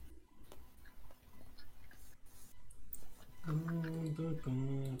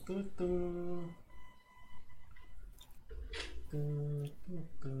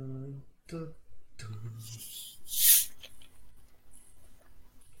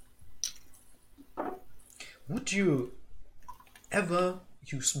 Would you ever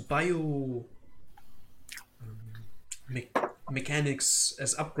use mechanics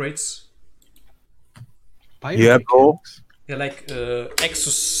as upgrades? Yeah, bro. Yeah, like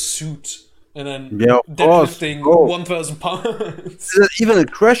exosuit and then Yeah, of course. deadlifting Bro. 1,000 pounds. This is even a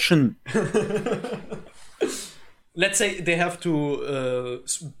question. Let's say they have to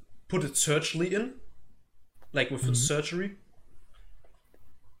put it surgically in, like with surgery.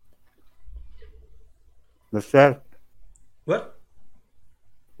 What's that? What?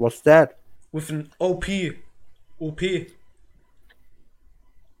 What's that? With an OP,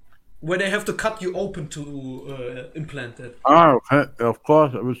 where they have to cut you open to implant it. Ah, okay. Of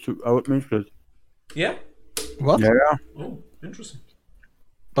course, I would make it. Yeah. What? Yeah. Oh, interesting.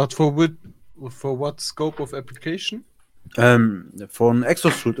 But for what scope of application? For an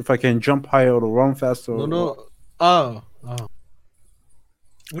exosuit, if I can jump higher or run faster. No. Ah.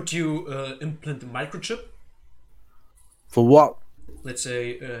 Would you implant a microchip? For what? Let's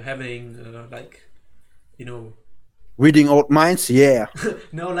say having like, you know, Reading old minds? Yeah.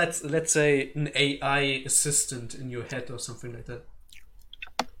 no, let's say an AI assistant in your head or something like that.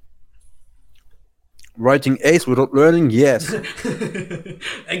 Writing A's without learning? Yes.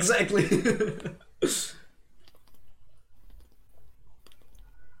 Exactly.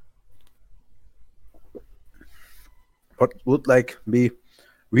 What would like be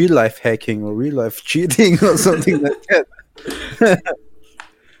real life hacking or real life cheating or something like that?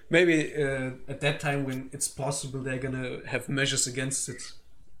 Maybe at that time when it's possible, they're gonna have measures against it.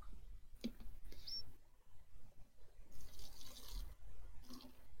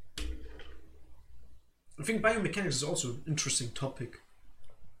 I think biomechanics is also an interesting topic.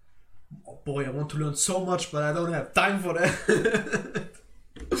 Oh boy, I want to learn so much, but I don't have time for that.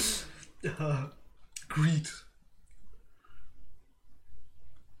 Greed.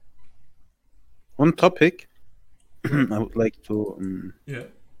 One topic I would like to Yeah.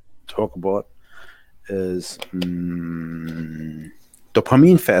 talk about is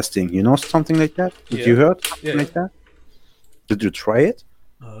dopamine fasting. You know something like that? Did Yeah. you heard something Yeah. like that? Did you try it?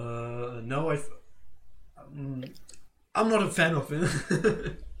 No, I'm not a fan of it.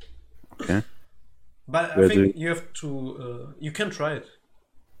 Okay. But I Where think do you have to. You can try it.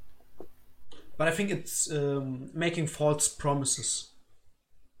 But I think it's making false promises.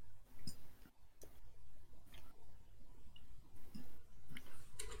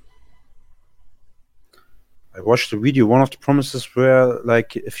 I watched the video. One of the promises were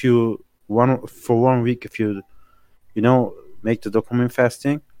like if you for 1 week, if you make the dopamine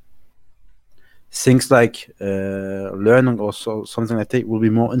fasting, things like learning or something like that will be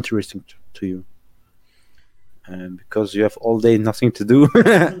more interesting to you, because you have all day nothing to do.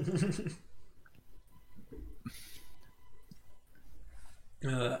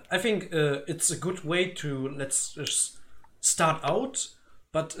 I think it's a good way to let's just start out,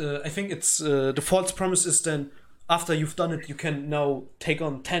 but I think it's the false promise is then after you've done it, you can now take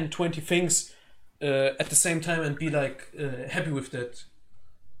on 10, 20 things at the same time and be like happy with that.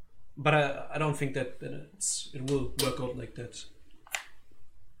 But I don't think that it will work out like that.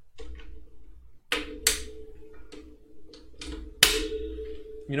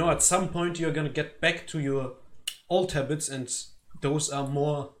 You know, at some point you're gonna get back to your old habits, and those are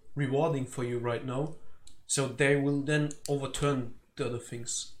more rewarding for you right now. So they will then overturn the other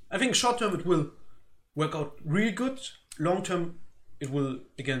things. I think short term it will work out really good. Long term it will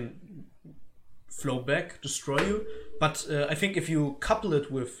again flow back, destroy you. But I think if you couple it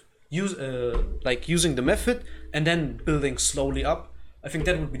with using the method and then building slowly up, I think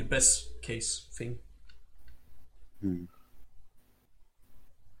that would be the best case thing.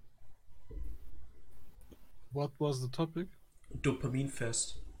 What was the topic? Dopamine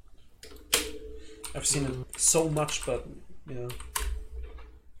fest. I've seen it so much, but yeah.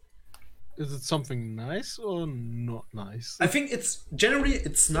 Is it something nice or not nice? I think it's generally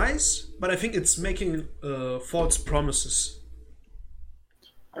it's nice, but I think it's making false promises.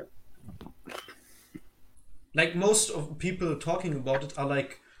 Like most of people talking about it are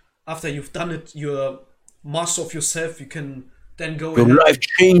like, after you've done it, you're master of yourself. You can then go Your ahead. life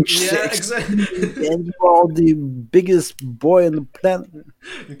changed. Yeah, exactly. And you are the biggest boy on the planet.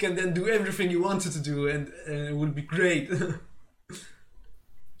 You can then do everything you wanted to do, and it will be great.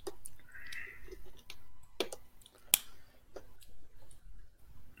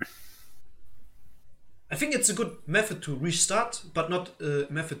 I think it's a good method to restart, but not a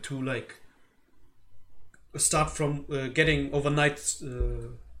method to like start from getting overnight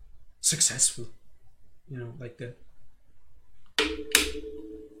successful. You know, like that.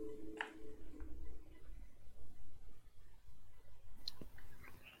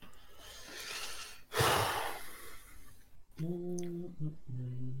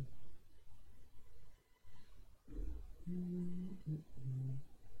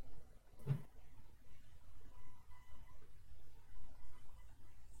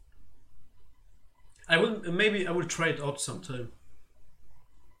 Maybe I will try it out sometime.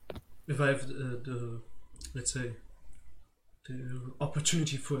 If I have the let's say, the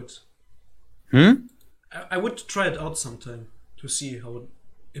opportunity for it. I would try it out sometime to see how it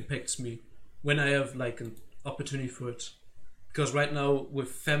impacts me when I have like an opportunity for it. Because right now with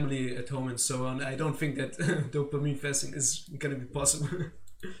family at home and so on, I don't think that dopamine fasting is gonna be possible.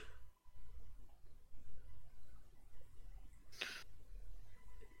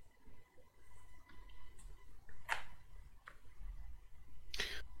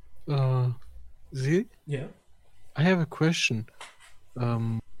 See, Yeah. I have a question.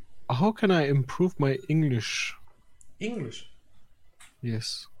 How can I improve my English? English.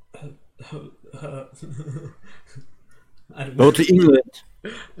 Yes. I don't Go know. to England.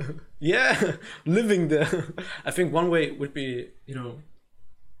 Yeah, living there. I think one way would be,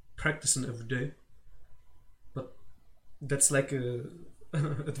 practicing every day. But that's like a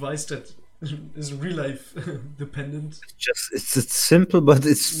advice that is real life dependent. It's simple, but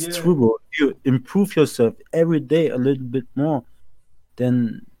it's Yeah. true, bro. If you improve yourself every day a little bit more,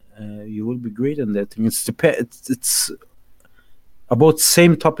 then you will be great in that thing. It's about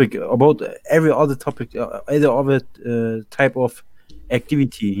same topic, about every other topic, either other type of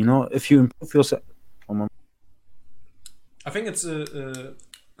activity. You know, if you improve yourself, I think it's a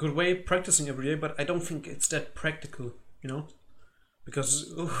good way practicing every day, but I don't think it's that practical,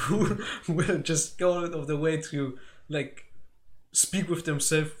 because who will just go out of the way to like speak with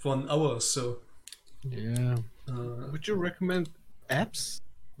themselves for an hour or so. Yeah. Would you recommend apps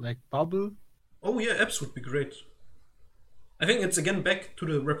like Bubble? Oh yeah, apps would be great. I think it's again back to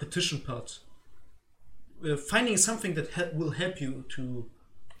the repetition part. Finding something that will help you to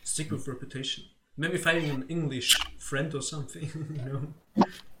stick with repetition. Maybe finding an English friend or something,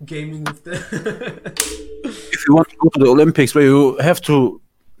 gaming with them. if you want to go to the Olympics, where you have to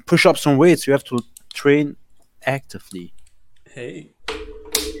push up some weights, you have to train actively, Hey,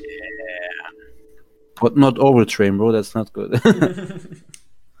 but not overtrain, bro. That's not good.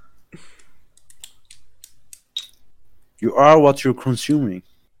 You are what you're consuming.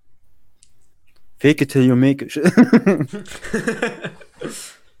 Fake it till you make it.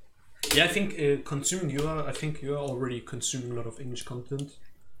 yeah, I think I think you are already consuming a lot of English content.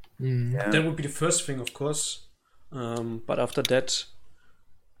 Yeah. That would be the first thing, of course. But after that,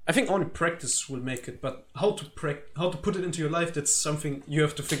 I think only practice will make it. But how to put it into your life, that's something you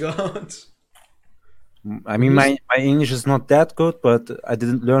have to figure out. I mean, my English is not that good, but I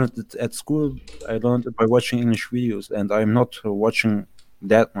didn't learn it at school. I learned it by watching English videos, and I'm not watching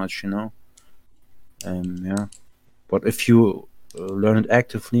that much, Yeah. But if you learn it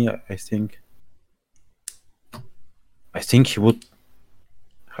actively, I think he would.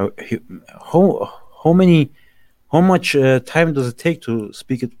 How much time does it take to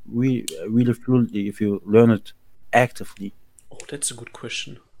speak it really fluently if you learn it actively? Oh, that's a good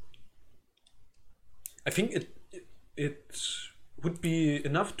question. I think it would be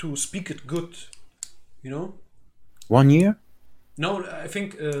enough to speak it good, 1 year? No, I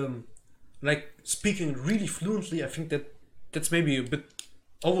think like speaking really fluently. I think that's maybe a bit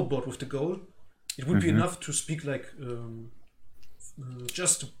overboard with the goal. It would be enough to speak like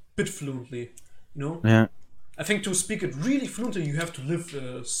just a bit fluently, Yeah. I think to speak it really fluently, you have to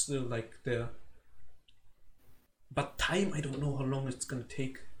live still like there. But time, I don't know how long it's gonna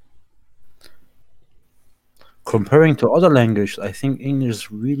take. Comparing to other languages, I think English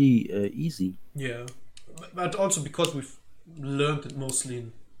is really easy. Yeah, but also because we've learned it mostly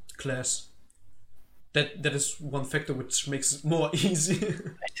in class. That is one factor which makes it more easy.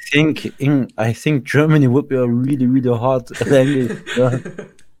 I think Germany would be a really, really hard language.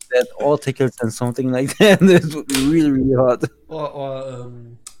 That articles and something like that. It would be really, really hard. or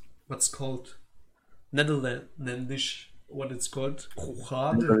what's called Netherlandish. What it's called?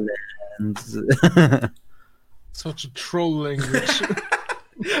 Rochade. And Such a troll language.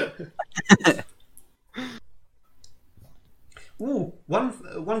 Ooh,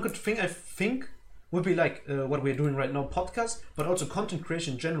 one good thing I think would be like what we're doing right now, podcast, but also content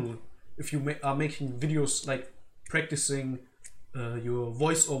creation in general. If you are making videos like practicing your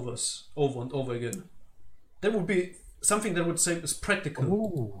voiceovers over and over again, that would be something that would say is practical.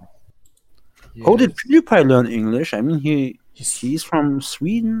 Oh. How did Yes. PewDiePie learn English? I mean, He's he's from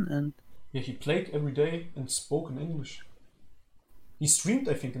Sweden, and Yeah, he played every day and spoke in English. He streamed,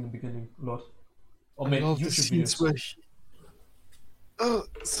 I think, in the beginning a lot, or I made love the YouTube scenes videos. where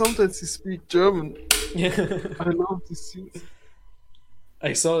sometimes he speaks German. Yeah, I love the scenes.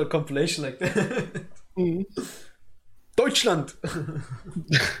 I saw a compilation like that. Mhm. Deutschland.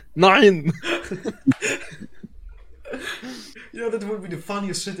 Nein! You know, that would be the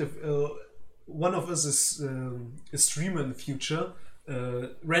funniest shit if one of us is a streamer in the future,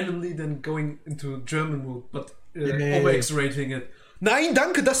 randomly then going into German mode, but Yeah. over-X-rating it. Nein,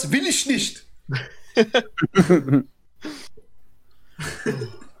 danke, das will ich nicht.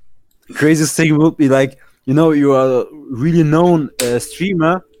 craziest thing would be like, you know, you are a really known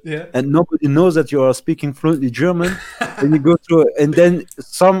streamer, Yeah. and nobody knows that you are speaking fluently German. And you go through, and then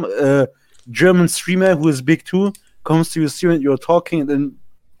some German streamer who is big too comes to your stream and you're talking, and then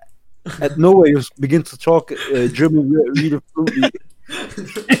at nowhere you begin to talk German really fluently.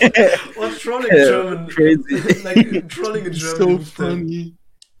 Or trolling Yeah, German. crazy. Like trolling in So German. funny.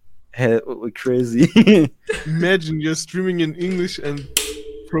 Crazy. Imagine you're streaming in English and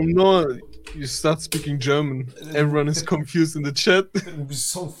from now on you start speaking German. Everyone is confused in the chat. It would be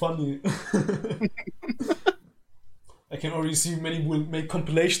so funny. I can already see many will make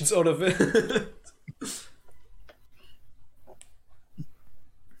compilations out of it.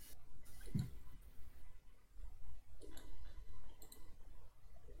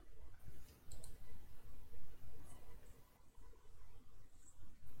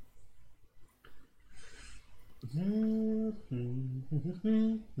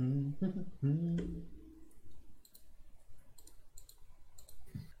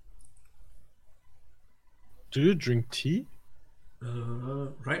 Do you drink tea?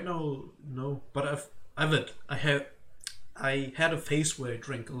 Right now, no. But I had a phase where I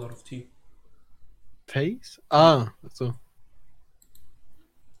drank a lot of tea. Face? Ah, so.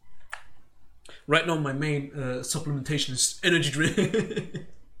 Right now, my main supplementation is energy drink.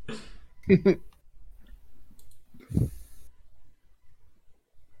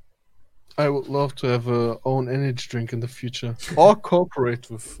 I would love to have a own energy drink in the future. Or cooperate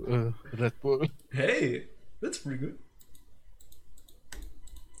with Red Bull. Hey, that's pretty good.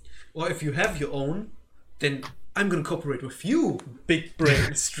 Or if you have your own, then I'm gonna cooperate with you, big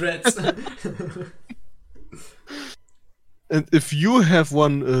brain strats. And if you have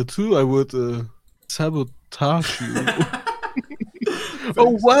one too, I would sabotage you.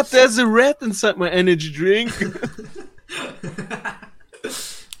 Oh, what? There's a rat inside my energy drink.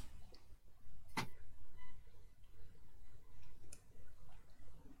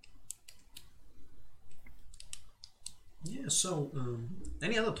 Yeah, so,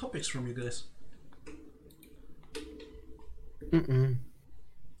 any other topics from you guys? Mm-mm.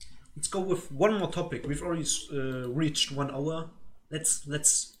 Let's go with one more topic. We've already reached 1 hour.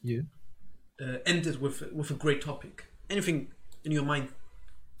 Let's Yeah. end it with a great topic. Anything in your mind?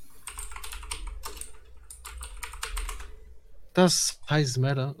 Does size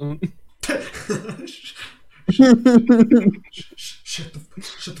matter? Shut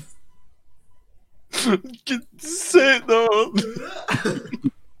the. Say it now.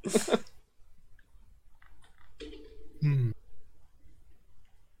 Hmm.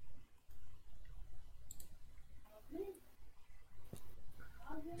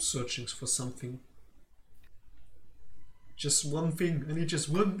 Searching for something. Just one thing. I need just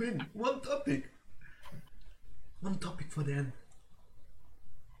one thing. One topic. One topic for the end.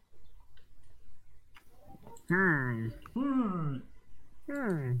 Hmm. Hmm.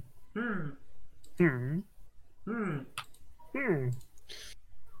 Hmm. Hmm. Hmm. Hmm. Hmm.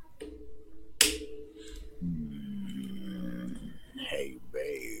 Hey,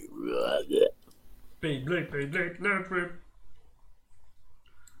 babe. Beyblade, Blade.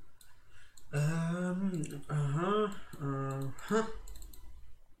 Uh-huh. Uh-huh.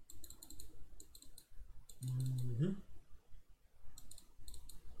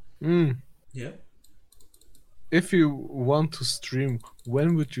 Hmm. Yeah. If you want to stream,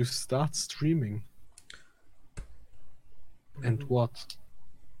 when would you start streaming? And what?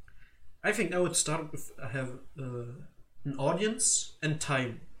 I think I would start with I have an audience and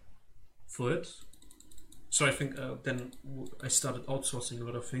time for it. So I think then I started outsourcing a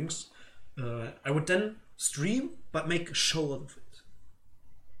lot of things. I would then stream, but make a show out of it,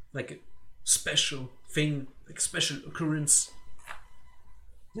 like a special thing, like special occurrence.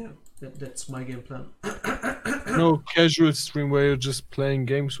 Yeah, that's my game plan. No casual stream where you're just playing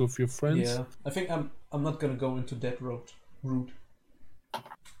games with your friends. Yeah, I think I'm not gonna go into that route.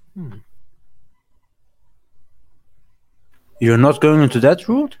 You're not going into that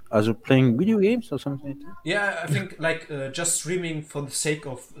route as you're playing video games or something like that? Yeah, I think like just streaming for the sake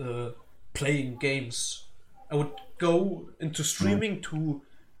of playing games. I would go into streaming to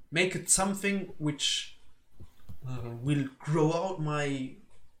make it something which will grow out my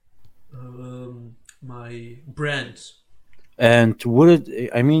my brand. And would it?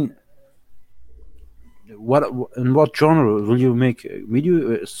 I mean, what in what genre will you make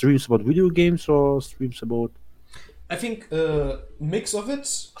video streams about video games or streams about I think mix of it.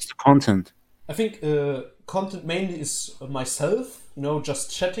 what's the content? I think content mainly is myself,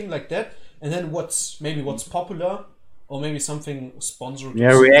 just chatting like that, and then what's popular, or maybe something sponsored.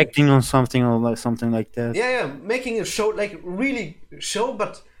 Yeah, reacting on something or like something like that. Yeah, making a show like really show,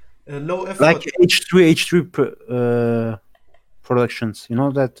 but low effort. Like H3 Productions. You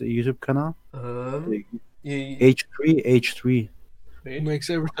know that YouTube channel? Yeah, H3. Who makes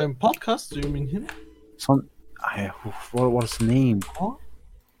every time podcasts? Do you mean him? Some what's the name?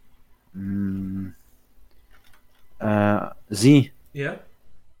 Z. yeah,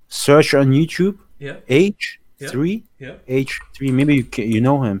 Search on YouTube. yeah, H3. yeah. H3. Maybe you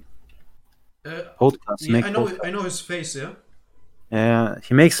know him. Podcast. Yeah, I know his face. Yeah.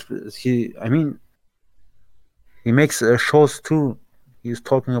 He makes shows too. He's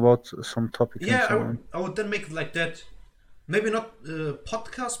talking about some topic. Yeah, and so on. I would then make it like that. Maybe not a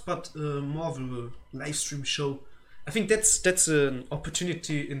podcast, but more of a live stream show. I think that's an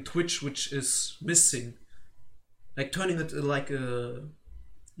opportunity in Twitch which is missing. Like turning it like a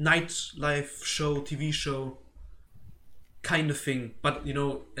night live show, TV show kind of thing, but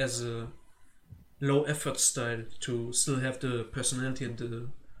as a low effort style to still have the personality and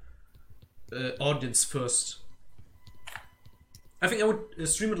the audience first. I think I would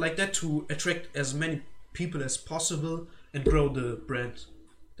stream it like that to attract as many people as possible and grow the brand.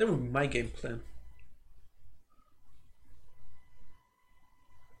 That would be my game plan.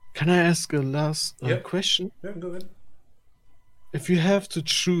 Can I ask a last Yeah. question? Yeah, go ahead. If you have to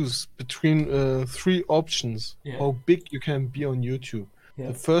choose between 3 options, Yeah. how big you can be on YouTube. Yeah.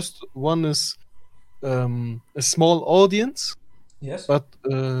 The first one is a small audience, Yes. but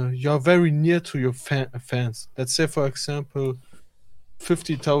you're very near to your fans. Let's say, for example,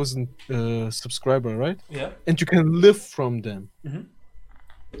 50,000 subscriber, right? Yeah. And you can live from them. Mhm.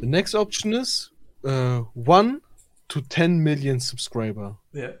 The next option is 1 to 10 million subscriber.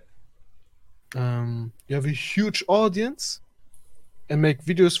 Yeah. You have a huge audience and make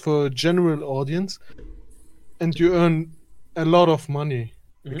videos for a general audience, and you earn a lot of money.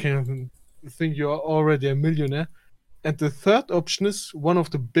 You can think you're already a millionaire. And the third option is one of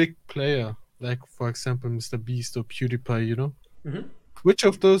the big player, like for example Mr. Beast or PewDiePie. Mhm. Which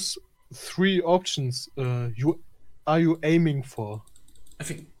of those 3 options are you aiming for? I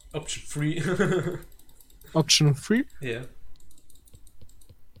think option 3. Option 3? Yeah.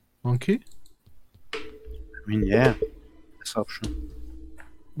 Okay. I mean, yeah, this option.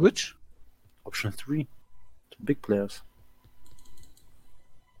 Which? Option 3. The big players.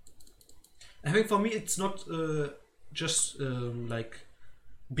 I think for me it's not just like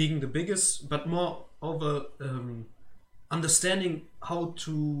being the biggest, but more over understanding how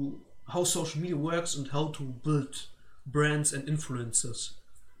social media works and how to build brands and influencers.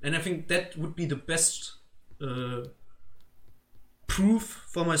 And I think that would be the best proof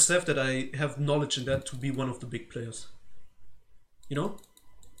for myself that I have knowledge in that to be one of the big players.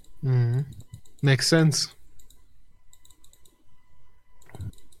 Makes sense.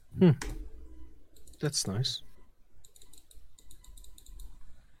 That's nice.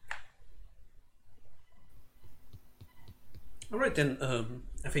 All right, then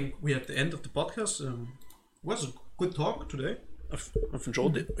I think we are at the end of the podcast. Was a good talk today. I've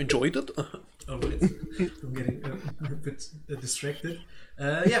enjoyed it. All right, I'm getting a bit distracted.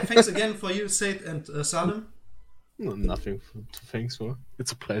 Yeah, thanks again for you, Said and Salem. No, nothing to thanks for.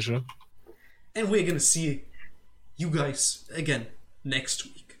 It's a pleasure. And we're gonna see you guys again next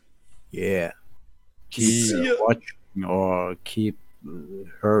week. Yeah. See Keep ya. watching or keep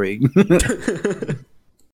hurrying.